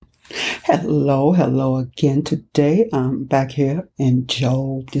Hello again. Today I'm back here in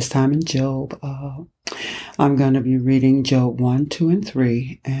Job, this time in Job. I'm going to be reading Job 1, 2, and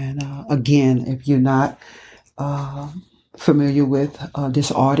 3. And again, if you're not familiar with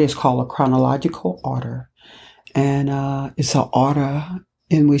this order, it's called a chronological order. And it's an order,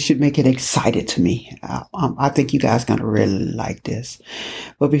 and we should make it excited to me. I think you guys are going to really like this.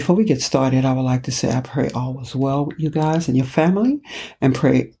 But before we get started, I would like to say I pray all is well with you guys and your family, and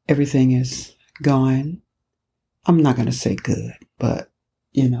pray everything is going. I'm not going to say good, but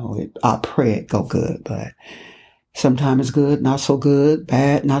I pray it go good. But sometimes it's good, not so good,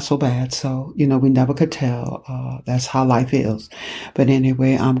 bad, not so bad. So, we never could tell. That's how life is. But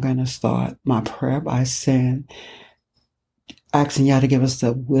anyway, I'm going to start my prayer by asking y'all to give us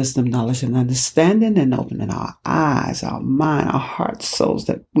the wisdom, knowledge, and understanding, and opening our eyes, our mind, our hearts, souls,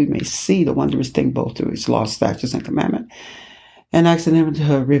 that we may see the wondrous thing both through His law, statutes, and commandment, and asking Him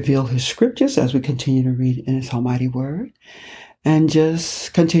to reveal His scriptures as we continue to read in His almighty word, and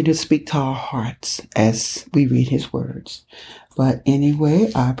just continue to speak to our hearts as we read His words. But anyway,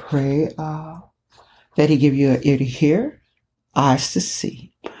 I pray that He give you an ear to hear, eyes to see.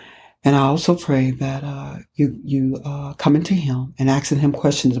 And I also pray that you coming to Him and asking Him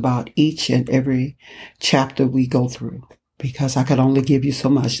questions about each and every chapter we go through, because I could only give you so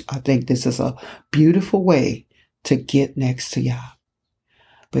much. I think this is a beautiful way to get next to Yah.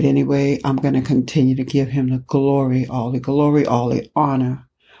 But anyway, I'm going to continue to give Him the glory, all the honor,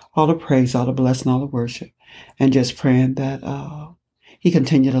 all the praise, all the blessing, all the worship, and just praying that He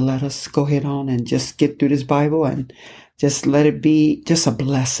continue to let us go ahead on and just get through this Bible and just let it be just a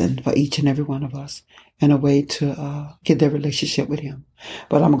blessing for each and every one of us, and a way to get their relationship with Him.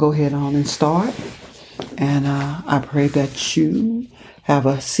 But I'm going to go ahead on and start. And I pray that you have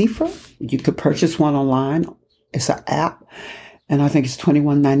a Sefer. You could purchase one online. It's an app. And I think it's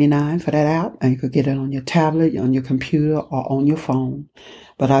 $21.99 for that app. And you could get it on your tablet, on your computer, or on your phone.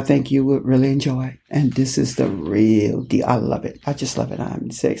 But I think you would really enjoy it. And this is the real deal. I love it. I just love it.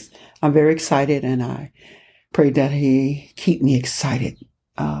 I'm very excited, and I pray that He keep me excited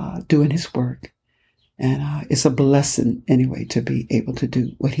doing His work. And it's a blessing anyway to be able to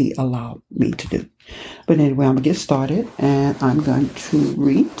do what He allowed me to do. But anyway, I'm going to get started, and I'm going to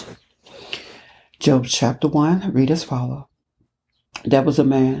read Job chapter 1. Read as follows. There was a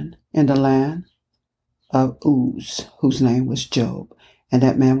man in the land of Uz, whose name was Job. And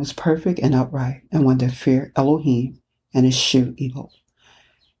that man was perfect and upright, and one that feared Elohim and eschewed evil.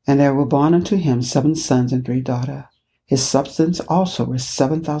 And there were born unto him 7 sons and 3 daughters. His substance also was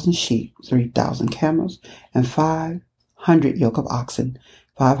 7,000 sheep, 3,000 camels, and 500 yoke of oxen,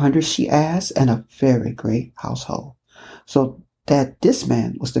 500 she-asses, and a very great household. So that this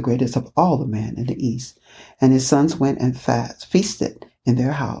man was the greatest of all the men in the east. And his sons went and feasted in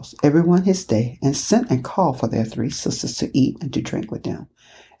their house, every one his day, and sent and called for their 3 sisters to eat and to drink with them.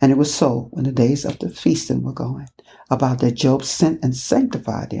 And it was so, when the days of the feasting were going about, that Job sent and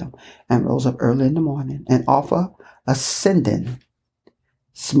sanctified them, and rose up early in the morning, and offered ascending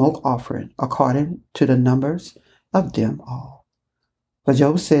smoke offering according to the numbers of them all. For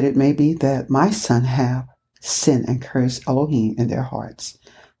Job said, it may be that my son have sinned and cursed Elohim in their hearts.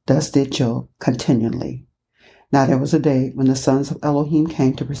 Thus did Job continually. Now there was a day when the sons of Elohim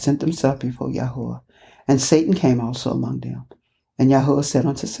came to present themselves before Yahuwah, and Satan came also among them. And Yahuwah said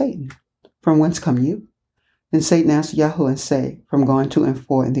unto Satan, from whence come you? Then Satan answered Yahuwah and said, from going to and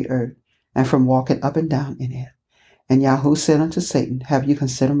fro in the earth, and from walking up and down in it. And Yahuwah said unto Satan, have you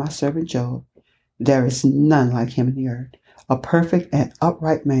considered my servant Job? There is none like him in the earth, a perfect and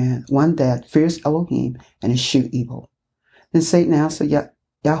upright man, one that fears Elohim and eschew evil. Then Satan answered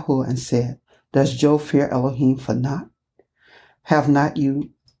Yahuwah and said, does Job fear Elohim for naught? Have not you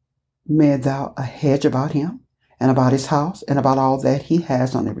made thou a hedge about him, and about his house, and about all that he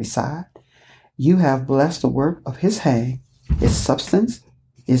has on every side? You have blessed the work of his hand. His substance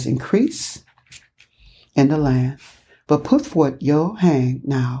is increased in the land. But put forth your hand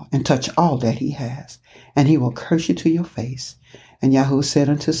now, and touch all that he has, and he will curse you to your face. And Yahuwah said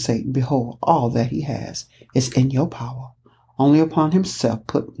unto Satan, behold, all that he has is in your power. Only upon himself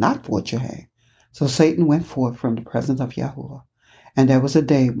put not forth your hand. So Satan went forth from the presence of Yahuwah. And there was a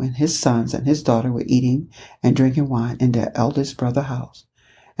day when his sons and his daughter were eating and drinking wine in their eldest brother's house.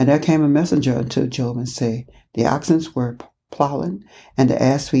 And there came a messenger unto Job and said, the oxen were plowing, and the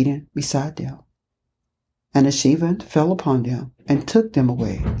ass feeding beside them. And the shepherd fell upon them, and took them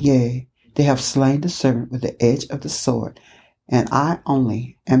away. Yea, they have slain the servant with the edge of the sword, and I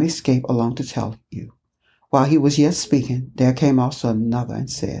only am escaped along to tell you. While he was yet speaking, there came also another and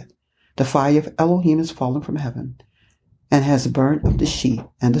said, the fire of Elohim is fallen from heaven, and has burnt up the sheep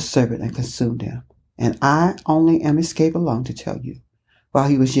and the servant and consumed them. And I only am escaped along to tell you. While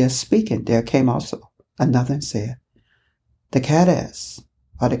he was yet speaking, there came also another and said, the Caradine,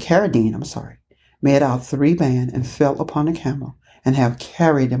 made out 3 bands and fell upon the camel and have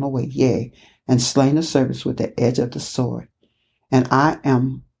carried them away, yea, and slain the servants with the edge of the sword. And I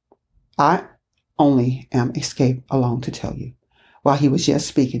only am escaped along to tell you. While he was yet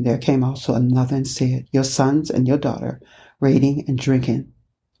speaking, there came also another and said, your sons and your daughter were eating and drinking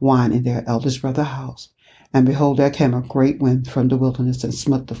wine in their eldest brother's house. And behold, there came a great wind from the wilderness and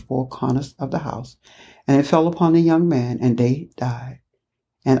smote the 4 corners of the house. And it fell upon the young man, and they died.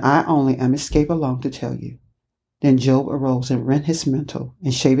 And I only am escaped along to tell you. Then Job arose and rent his mantle,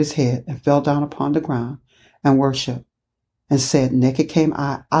 and shaved his head, and fell down upon the ground, and worshipped, and said, naked came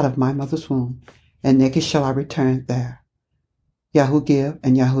I out of my mother's womb, and naked shall I return there. Yahweh give,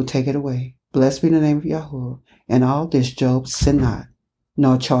 and Yahweh take it away. Blessed be the name of Yahweh. In all this Job sinned not,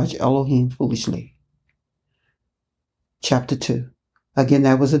 nor charged Elohim foolishly. Chapter 2. Again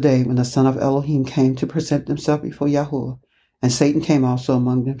there was a day when the son of Elohim came to present himself before Yahweh, and Satan came also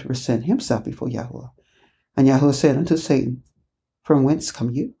among them to present himself before Yahweh. And Yahweh said unto Satan, from whence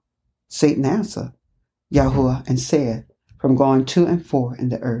come you? Satan answered Yahweh and said, from going to and fro in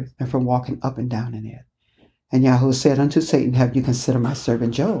the earth, and from walking up and down in it. And Yahweh said unto Satan, have you considered my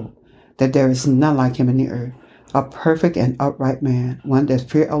servant Job, that there is none like him in the earth, a perfect and upright man, one that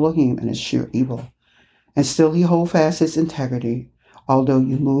fear Elohim and eschew evil. And still he hold fast his integrity, although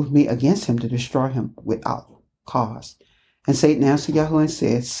you moved me against him to destroy him without cause. And Satan answered Yahweh and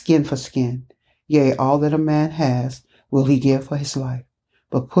said, skin for skin, yea, all that a man has will he give for his life.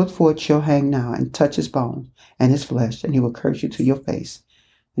 But put forth your hand now, and touch his bones and his flesh, and he will curse you to your face.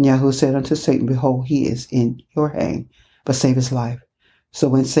 And Yahweh said unto Satan, behold, he is in your hand, but save his life. So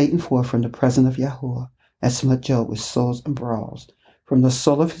went Satan forth from the presence of Yahweh, and smote Job with sores and brawls, from the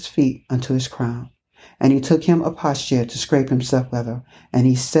sole of his feet unto his crown. And he took him a potsherd to scrape himself weather, and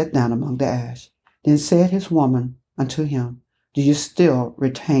he sat down among the ash. Then said his woman unto him, do you still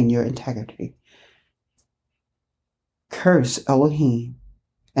retain your integrity? Curse Elohim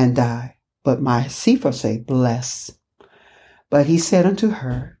and die, but my Sefer say, bless. But he said unto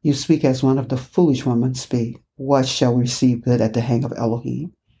her, you speak as one of the foolish women speak. What shall we receive good at the hand of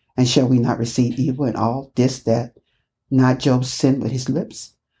Elohim? And shall we not receive evil in all this, that not Job sinned with his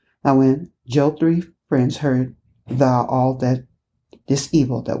lips? Now when Job's 3 friends heard thou all that this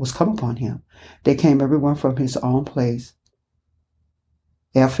evil that was come upon him, they came every one from his own place.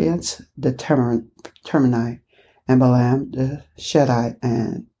 Eliphaz the Temanite, and Balaam the Shaddite,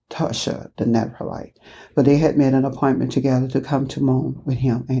 and Tasha the Naphthalite. For they had made an appointment together to come to mourn with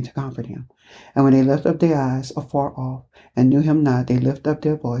him and to comfort him. And when they lifted up their eyes afar off, and knew him not, they lifted up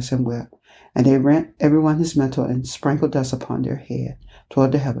their voice and wept. And they rent every one his mantle, and sprinkled dust upon their head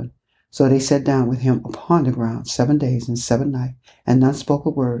toward the heaven. So they sat down with him upon the ground 7 days and 7 nights, and none spoke a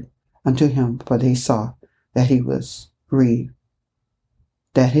word unto him, for they saw that he was grieved,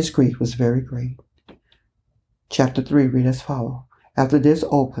 that his grief was very great. Chapter 3 read as follows. After this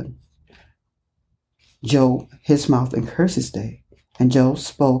opened Job his mouth and cursed his day. And Job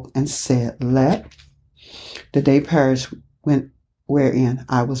spoke and said, let the day perish wherein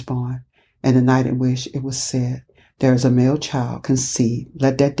I was born, and the night in which it was said, there is a male child conceived.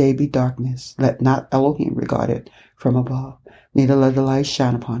 Let that day be darkness. Let not Elohim regard it from above, neither let the light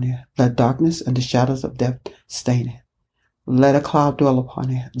shine upon it. Let darkness and the shadows of death stain it. Let a cloud dwell upon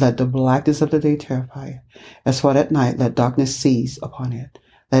it. Let the blackness of the day terrify it. As for that night, let darkness seize upon it.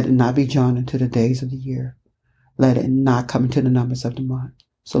 Let it not be joined into the days of the year. Let it not come into the numbers of the month.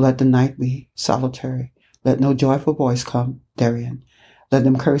 So let the night be solitary. Let no joyful voice come therein. Let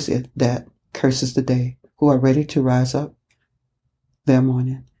them curse it that curses the day, who are ready to rise up their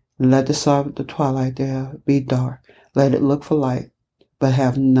morning. Let the star of the twilight there be dark. Let it look for light, but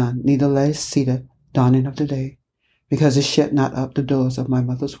have none. Neither let it see the dawning of the day. Because it shut not up the doors of my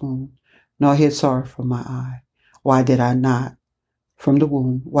mother's womb, nor hid sorrow from my eye. Why did I not, from the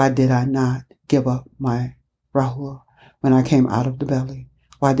womb, why did I not give up my Rahuah when I came out of the belly?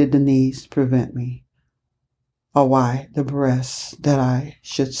 Why did the knees prevent me? Or why the breasts that I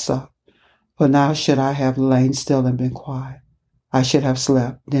should suck? For now should I have lain still and been quiet. I should have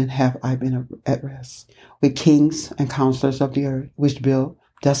slept, then have I been at rest. With kings and counselors of the earth, which build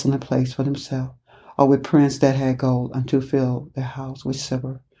desolate place for themselves, or with prince that had gold unto fill their house with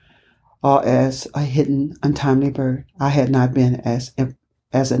silver, or as a hidden untimely bird, I had not been as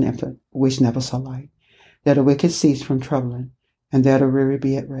an infant which never saw light, that the wicked cease from troubling, and that the weary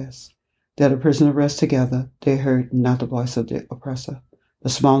be at rest, that the prisoner rest together, they heard not the voice of the oppressor. The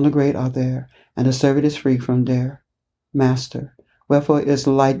small and the great are there, and the servant is free from there. Master. Wherefore is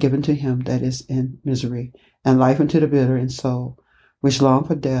light given to him that is in misery, and life unto the bitter in soul, which long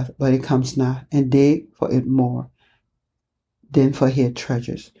for death, but it comes not, and dig for it more than for hid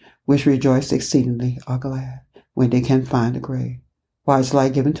treasures, which rejoice exceedingly are glad when they can find the grave. Why is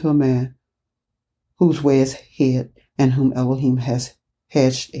light given to a man whose way is hid, and whom Elohim has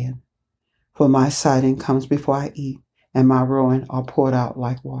hedged in? For my sighting comes before I eat, and my rowing are poured out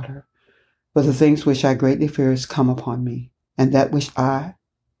like water. But the things which I greatly fear is come upon me, and that which I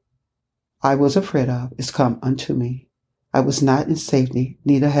was afraid of is come unto me. I was not in safety,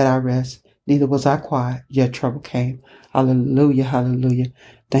 neither had I rest, neither was I quiet, yet trouble came. Hallelujah, hallelujah.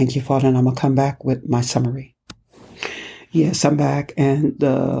 Thank you, Father, and I'm going to come back with my summary. Yes, I'm back, and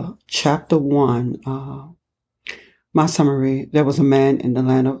chapter 1, my summary, there was a man in the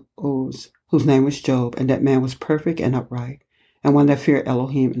land of Uz, whose name was Job, and that man was perfect and upright, and one that feared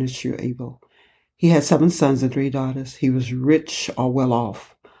Elohim and eschewed evil. He had 7 sons and 3 daughters. He was rich or well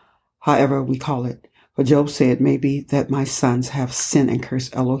off, however we call it. For Job said, maybe that my sons have sinned and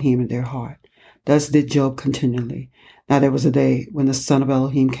cursed Elohim in their heart. Thus did Job continually. Now there was a day when the son of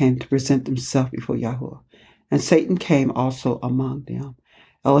Elohim came to present himself before Yahweh, and Satan came also among them.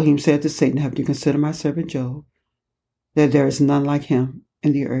 Elohim said to Satan, have you considered my servant Job, that there is none like him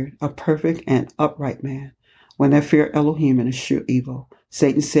in the earth, a perfect and upright man, when they fear Elohim and eschew evil?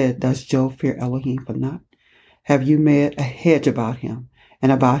 Satan said, does Job fear Elohim for naught? Have you made a hedge about him,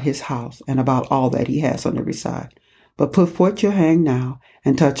 and about his house, and about all that he has on every side? But put forth your hand now,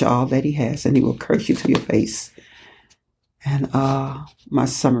 and touch all that he has, and he will curse you to your face. And my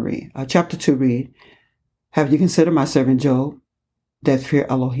summary, chapter 2 read, have you considered my servant Job, that fear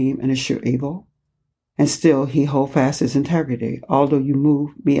Elohim and eschew evil? And still he hold fast his integrity, although you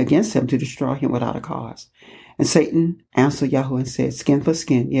move me against him to destroy him without a cause. And Satan answered Yahweh and said, skin for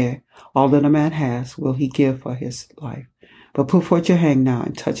skin, yea, all that a man has will he give for his life. But put forth your hand now,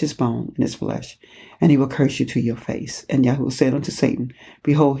 and touch his bone and his flesh, and he will curse you to your face. And Yahweh said unto Satan,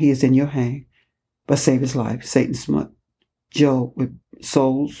 behold, he is in your hand, but save his life. Satan smote Job with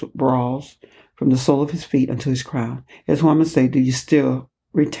soles, brawls, from the sole of his feet unto his crown. His woman said, do you still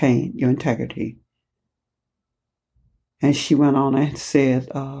retain your integrity? And she went on and said,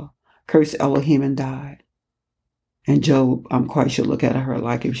 curse Elohim, and died. And Job, I'm quite sure, look at her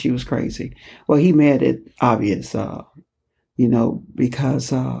like if she was crazy. Well, he made it obvious,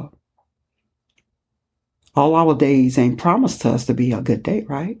 because all our days ain't promised to us to be a good day,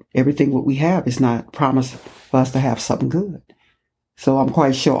 right? Everything what we have is not promised for us to have something good. So I'm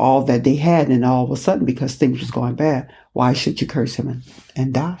quite sure all that they had, and all of a sudden, because things was going bad, why should you curse him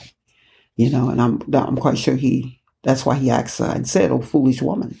and die? And I'm quite sure that's why he asked her and said, oh, foolish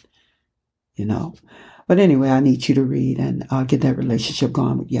woman, But anyway, I need you to read and get that relationship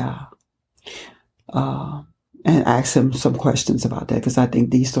going with Yah. And ask him some questions about that, because I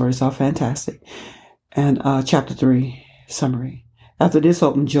think these stories are fantastic. And chapter 3, summary. After this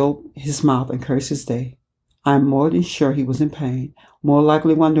opened Job his mouth and cursed his day. I am more than sure he was in pain, more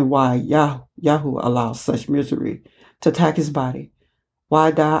likely wondering why Yahweh allows such misery to attack his body.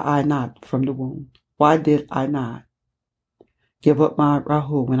 Why die I not from the womb? Why did I not give up my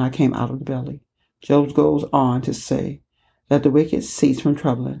Rahu when I came out of the belly? Job goes on to say that the wicked cease from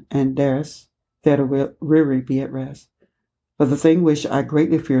troubling, and theirs that are weary be at rest. But the thing which I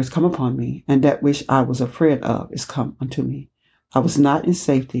greatly fear is come upon me, and that which I was afraid of is come unto me. I was not in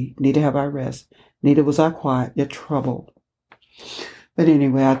safety, neither have I rest, neither was I quiet, yet troubled. But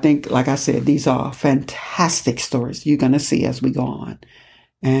anyway, I think, like I said, these are fantastic stories you're going to see as we go on.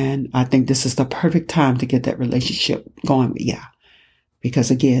 And I think this is the perfect time to get that relationship going with Yah.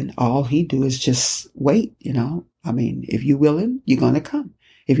 Because again, all he do is just wait, if you're willing, you're going to come.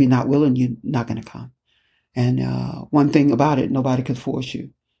 If you're not willing, you're not going to come. And one thing about it, nobody could force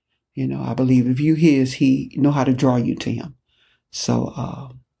you. I believe if you his, he know how to draw you to him. So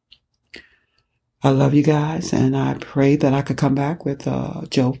I love you guys, and I pray that I could come back with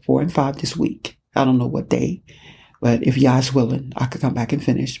Job 4 and 5 this week. I don't know what day, but if Yah's willing, I could come back and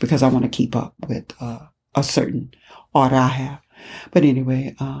finish, because I want to keep up with a certain order I have. But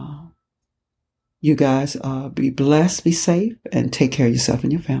anyway, you guys be blessed, be safe, and take care of yourself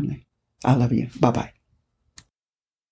and your family. I love you. Bye-bye.